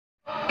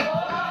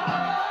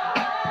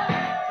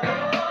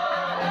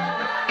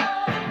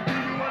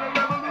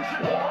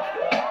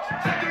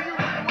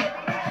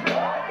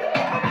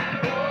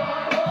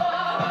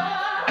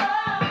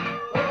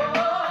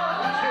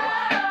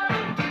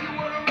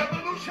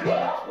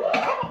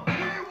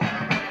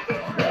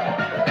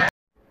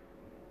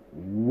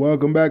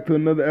Welcome back to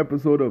another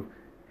episode of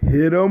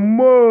Hit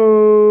 'em Up.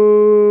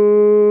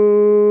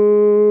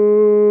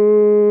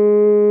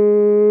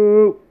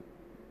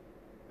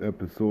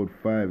 Episode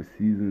 5,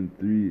 Season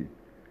 3.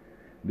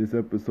 This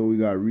episode we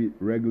got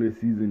regular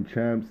season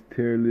champs,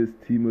 tier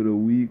list, team of the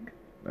week,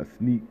 a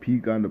sneak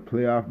peek on the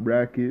playoff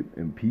bracket,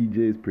 and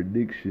PJ's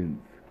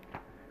predictions.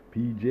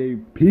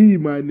 PJP,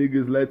 my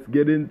niggas, let's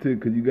get into it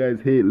because you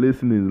guys hate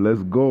listening.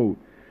 Let's go.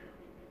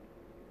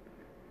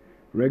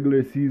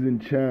 Regular season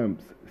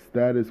champs,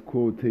 status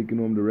quo, taking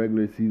home the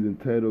regular season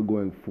title,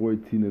 going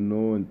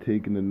 14-0 and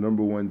taking the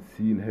number 1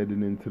 seed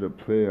heading into the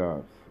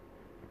playoffs.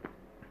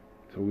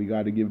 So we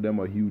got to give them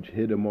a huge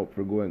hit 'em up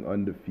for going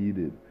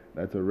undefeated.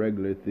 That's a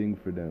regular thing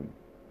for them.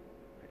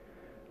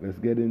 Let's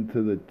get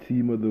into the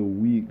team of the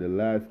week, the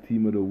last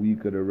team of the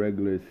week of the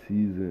regular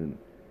season.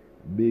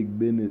 Big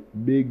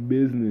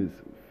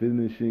business,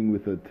 finishing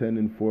with a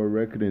 10-4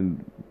 record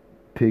and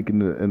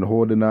taking and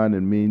holding on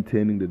and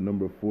maintaining the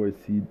number 4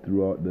 seed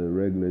throughout the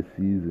regular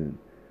season.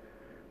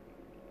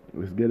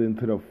 Let's get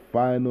into the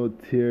final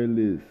tier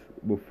list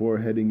before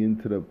heading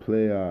into the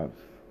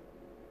playoffs.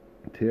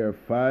 Tier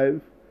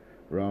 5,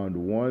 round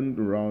 1,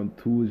 round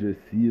 2 is your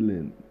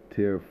ceiling.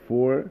 Tier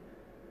 4,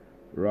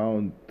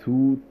 round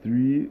 2,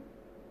 3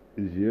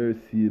 is your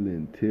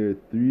ceiling. Tier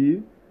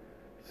 3,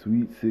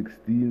 Sweet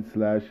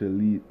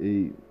 16/Elite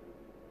 8.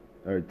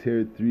 Or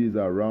Tier 3 is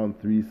our round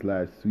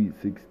 3/Sweet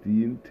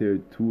 16. Tier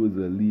 2 is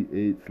Elite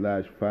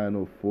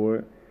 8/Final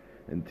 4.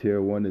 And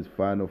Tier 1 is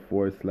Final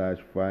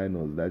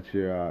 4/Finals. That's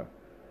your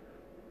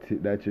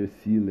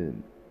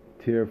ceiling.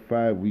 Tier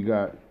 5, we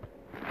got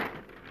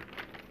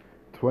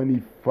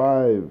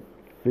 25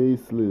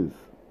 Faceless,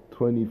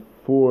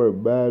 24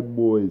 Bad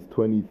Boys,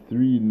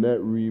 23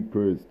 Net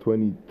Reapers,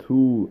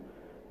 22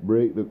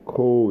 Break the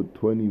Code,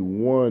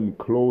 21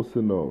 Close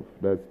Enough.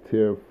 That's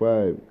Tier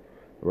 5.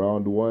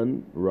 Round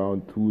 1,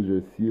 round 2 is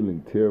your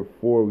ceiling. Tier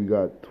 4, we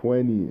got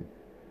 20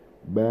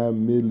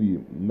 Bam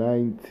Millie,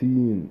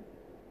 19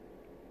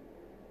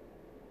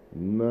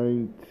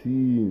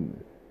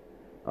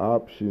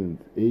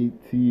 Options,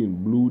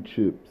 18 Blue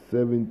Chip,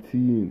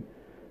 17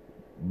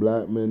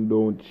 Black Men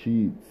Don't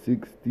Cheat,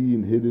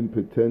 16 Hidden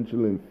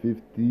Potential, and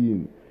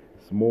 15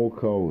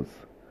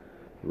 Smokehouse.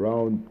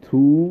 Round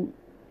 2,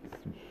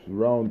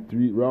 round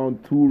 3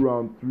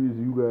 is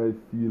you guys'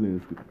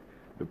 ceilings,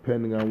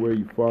 depending on where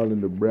you fall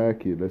in the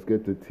bracket. Let's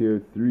get to Tier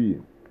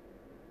 3.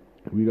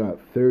 We got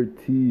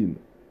 13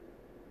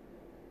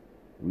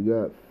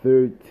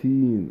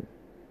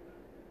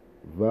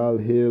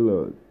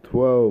 Valhalla,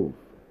 12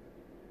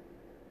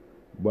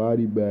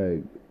 Body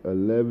Bag,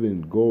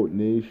 11 Goat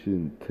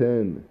Nation,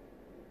 10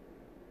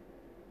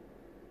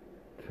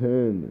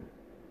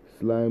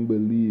 Slime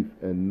Belief,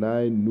 and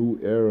 9 New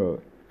Era.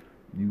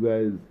 You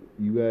guys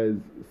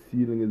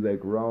ceiling is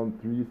like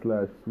round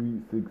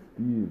 3/Sweet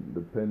 16,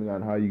 depending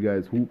on how you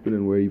guys hooping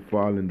and where you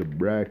fall in the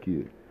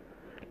bracket.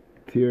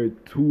 Tier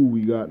 2,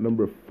 we got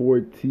number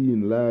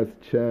 14 Last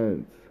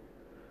Chance,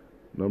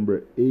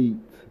 number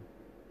 8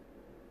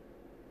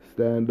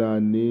 Stand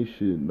On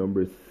Nation,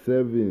 number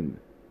 7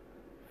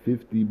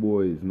 50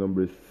 Boys,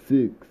 number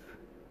 6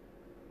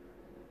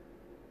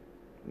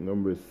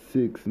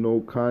 No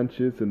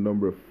Conscious, and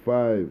number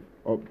 5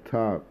 Up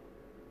Top.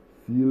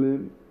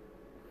 Ceiling,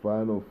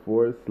 Final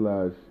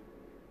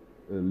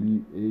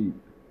 4/Elite 8.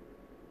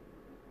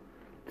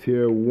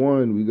 Tier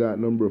 1, we got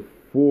number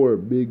 4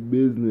 Big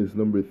Business,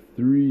 number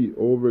 3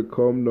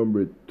 Overcome,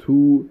 number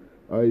 2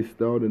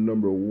 Iced Out, and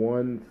number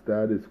 1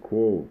 Status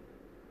Quo.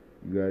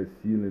 You guys'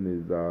 ceiling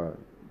is the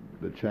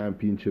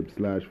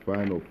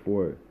championship/Final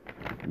 4.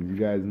 As you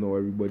guys know,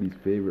 everybody's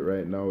favorite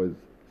right now is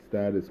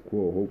Status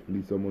Quo.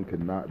 Hopefully someone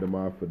can knock them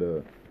off of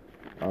the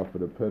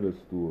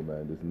pedestal,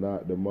 man. Just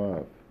knock them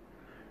off.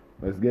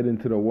 Let's get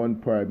into the one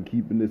part. I'm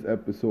keeping this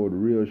episode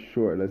real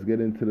short. Let's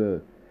get into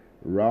the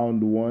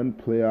round 1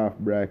 playoff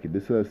bracket.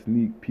 This is a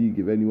sneak peek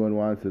if anyone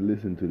wants to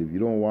listen to it. If you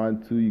don't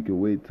want to, you can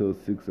wait till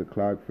 6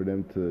 o'clock for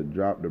them to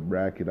drop the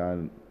bracket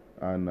on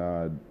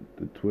the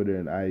Twitter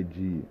and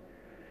IG.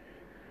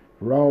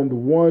 Round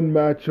 1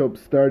 matchup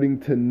starting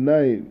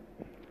tonight.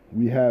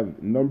 We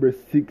have number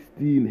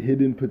 16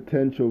 Hidden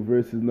Potential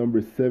versus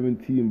number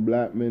 17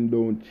 Black Men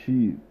Don't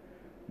Cheat.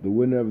 The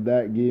winner of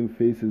that game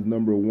faces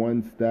number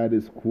 1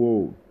 Status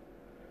Quo.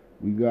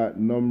 We got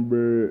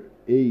number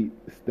 8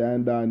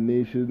 Stand On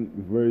Nation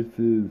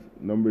versus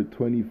number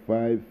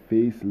 25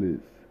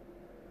 Faceless.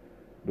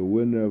 The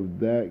winner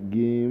of that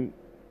game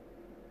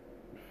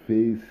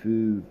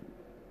faces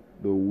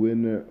the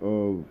winner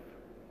of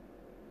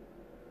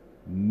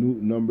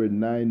number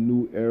 9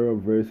 New Era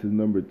versus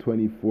number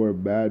 24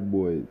 Bad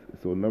Boys.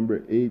 So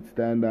number 8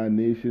 Stand On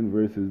Nation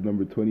versus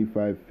number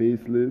 25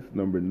 Faceless.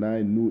 Number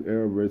 9 New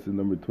Era versus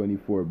number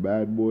 24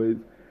 Bad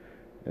Boys.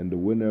 And the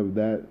winner of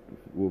that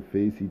will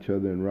face each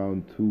other in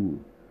round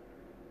 2.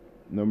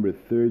 Number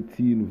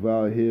 13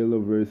 Valhalla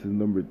versus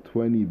number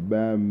 20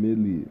 Bam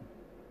Millie.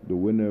 The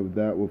winner of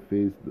that will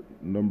face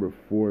number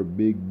 4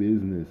 Big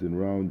Business in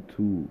round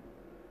 2.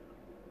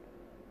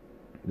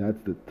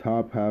 That's the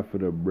top half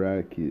of the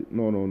bracket.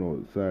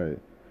 No, sorry.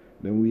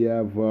 Then we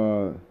have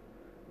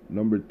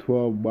number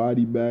 12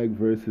 Body Bag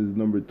versus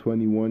number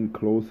 21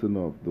 Close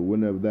Enough. The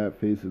winner of that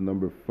faces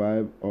number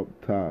 5 up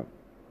top.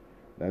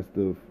 That's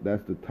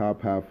the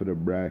top half of the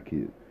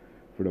bracket.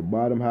 For the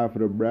bottom half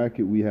of the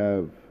bracket, we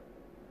have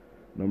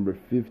number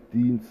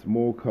 15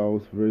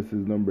 Smokehouse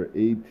versus number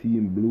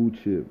 18 Blue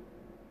Chip.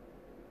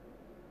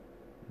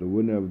 The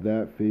winner of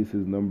that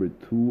faces number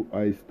 2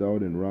 Iced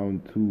Out in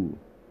round 2.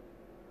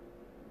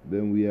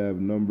 Then we have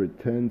number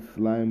 10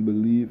 Slime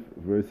Belief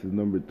versus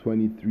number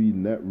 23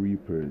 Net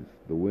Reapers.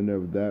 The winner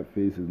of that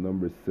faces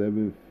number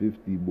 7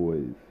 50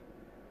 Boys.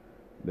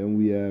 Then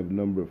we have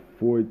number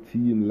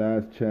 14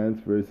 Last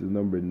Chance versus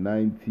number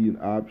 19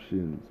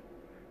 Options.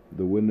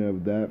 The winner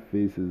of that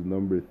faces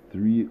number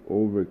 3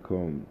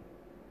 Overcome.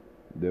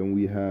 Then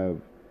we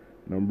have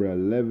number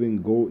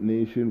 11 Goat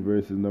Nation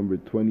versus number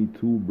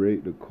 22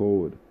 Break the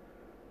Code.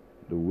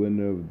 The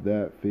winner of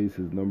that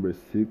faces number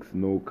 6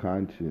 No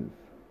Conscience.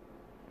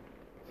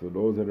 So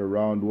those are the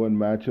round 1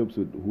 matchups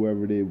with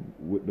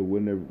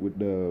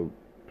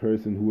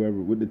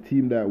the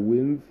team that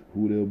wins,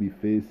 who they'll be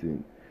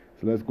facing.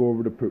 So let's go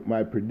over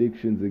my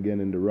predictions again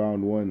in the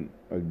round 1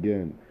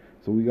 again.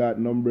 So we got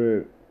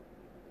number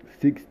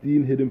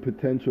 16 Hidden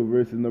Potential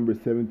versus number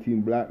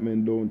 17 Black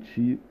Men Don't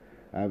Cheat.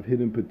 I have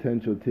Hidden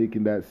Potential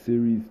taking that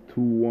series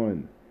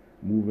 2-1,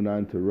 moving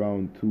on to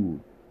round 2.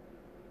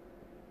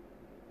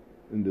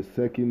 In the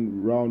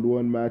second round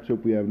 1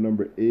 matchup, we have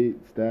number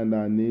 8 Stand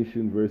On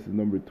Nation versus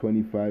number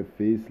 25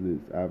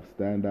 Faceless. I have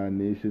Stand On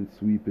Nation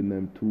sweeping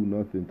them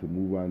 2-0 to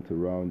move on to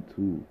round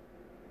 2.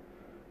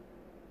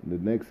 In the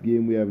next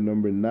game, we have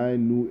number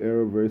 9 New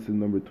Era versus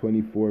number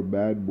 24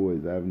 Bad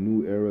Boys. I have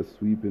New Era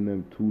sweeping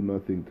them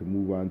 2-0 to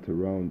move on to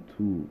round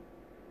 2.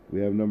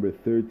 We have number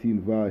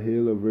 13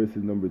 Valhalla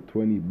versus number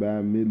 20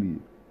 Bam Millie.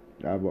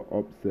 I have an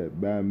upset.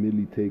 Bam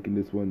Millie taking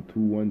this one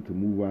 2-1 to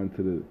move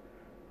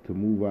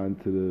on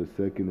to the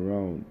second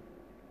round.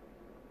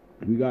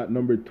 We got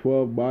number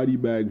 12 Body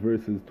Bag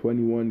versus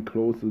 21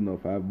 Close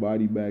Enough. I have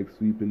Body Bag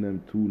sweeping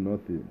them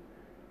 2-0.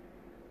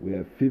 We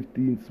have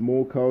 15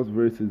 Smokehouse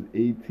versus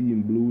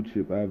 18 Blue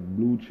Chip. I have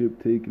Blue Chip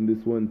taking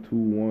this one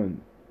 2-1.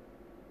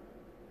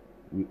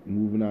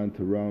 Moving on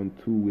to round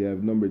 2, we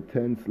have number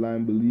 10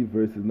 Slime Belief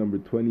versus number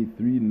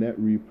 23 Net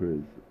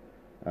Reapers.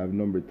 I have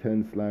number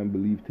 10 Slime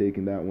Belief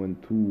taking that one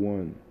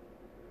 2-1.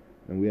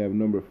 And we have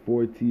number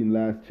 14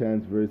 Last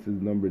Chance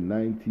versus number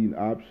 19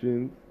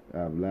 Options. I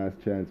have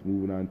Last Chance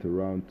moving on to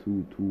round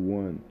 2,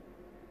 2-1.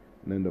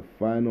 And then the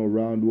final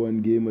round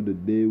 1 game of the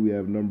day, we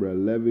have number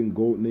 11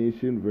 Goat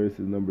Nation versus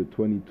number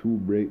 22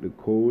 Break the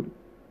Code.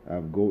 I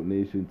have Goat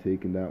Nation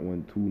taking that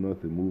one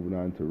 2-0, moving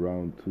on to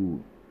round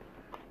 2.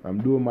 I'm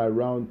doing my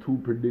round 2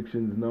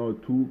 predictions now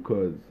too,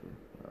 cause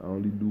I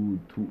only do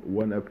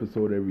one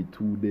episode every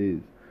 2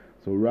 days.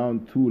 So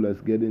round 2, let's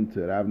get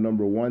into it. I have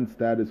number 1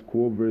 Status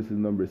Quo versus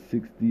number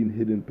 16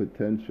 Hidden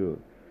Potential.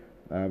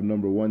 I have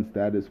number 1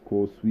 Status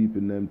Quo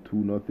sweeping them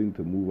 2-0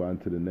 to move on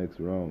to the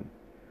next round.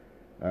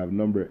 I have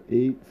number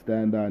 8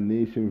 Stand On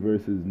Nation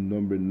versus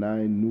number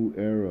 9 New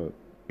Era.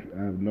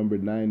 I have number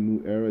 9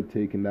 New Era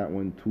taking that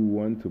one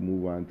 2-1 to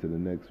move on to the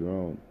next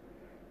round.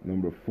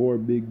 Number 4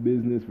 Big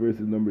Business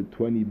versus number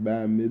 20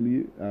 Bam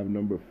Millie. I have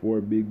number 4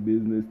 Big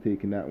Business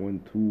taking that one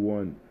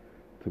 2-1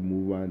 to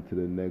move on to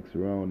the next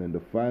round. And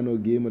the final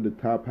game of the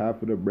top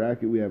half of the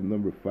bracket, we have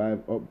number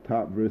 5 Up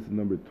Top versus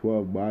number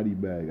 12 Body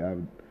Bag. I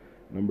have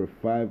number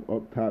 5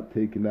 Up Top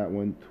taking that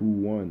one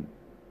 2-1.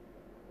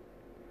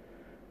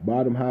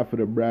 Bottom half of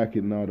the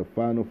bracket now, the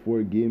final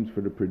 4 games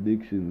for the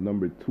predictions.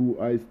 Number 2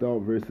 Iced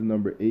Out versus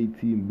number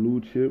 18 Blue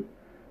Chip.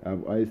 I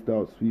have Iced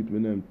Out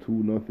sweeping them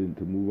 2-0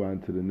 to move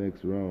on to the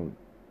next round.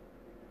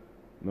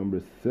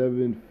 Number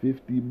 7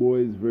 50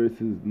 Boys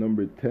versus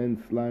number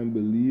 10 Slime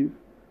Belief.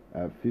 I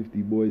have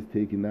 50 Boys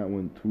taking that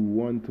one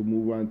 2-1 to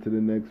move on to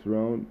the next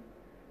round.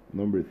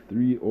 Number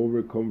 3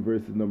 Overcome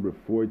versus number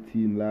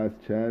 14 Last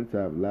Chance.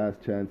 I have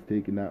Last Chance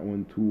taking that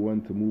one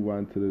 2-1 to move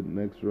on to the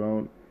next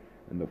round.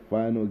 And the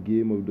final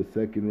game of the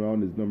second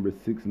round is number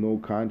 6 No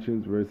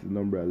Conscience versus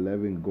number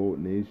 11 Goat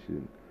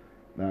Nation.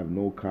 I have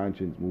No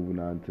Conscience moving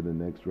on to the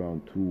next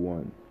round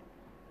 2-1.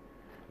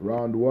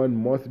 Round 1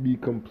 must be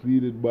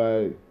completed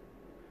by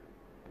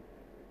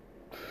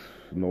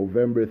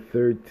November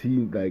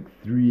 13th, like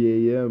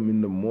 3 a.m.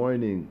 in the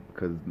morning,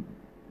 because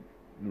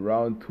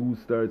round 2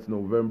 starts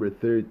November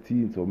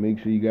 13th. So make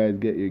sure you guys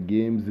get your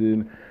games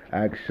in.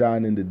 Ask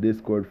Sean in the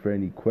Discord for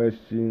any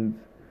questions.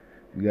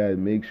 You guys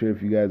make sure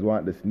if you guys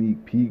want the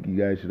sneak peek, you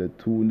guys should have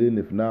tuned in.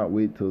 If not,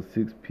 wait till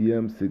 6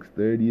 p.m.,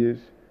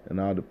 6:30ish, and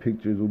all the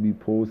pictures will be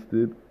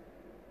posted.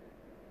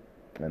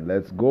 And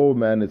let's go,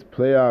 man. It's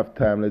playoff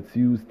time. Let's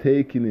see who's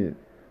taking it.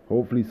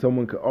 Hopefully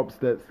someone can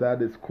upset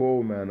Status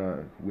Quo,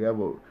 man.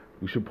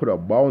 We should put a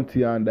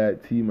bounty on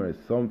that team or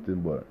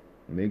something, but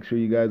make sure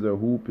you guys are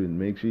hooping.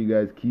 Make sure you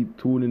guys keep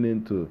tuning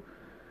in to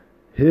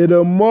Hit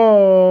 'em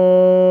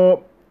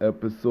Up.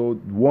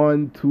 Episode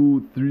 1,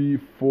 2, 3,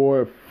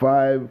 4,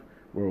 5.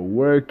 We're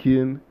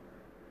working.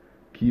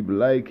 Keep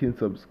liking,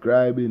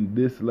 subscribing,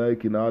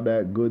 disliking, all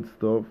that good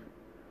stuff.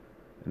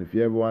 And if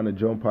you ever want to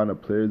jump on a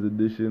Players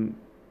Edition,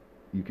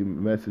 you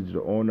can message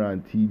the owner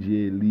on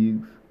TGA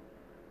Leagues,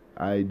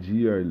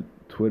 IG or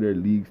Twitter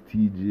Leagues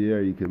TGA,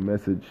 or you can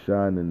message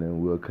Sean and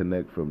then we'll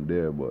connect from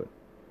there. But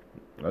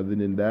other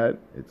than that,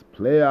 it's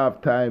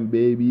playoff time,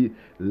 baby.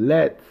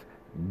 Let's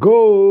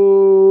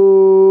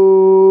go!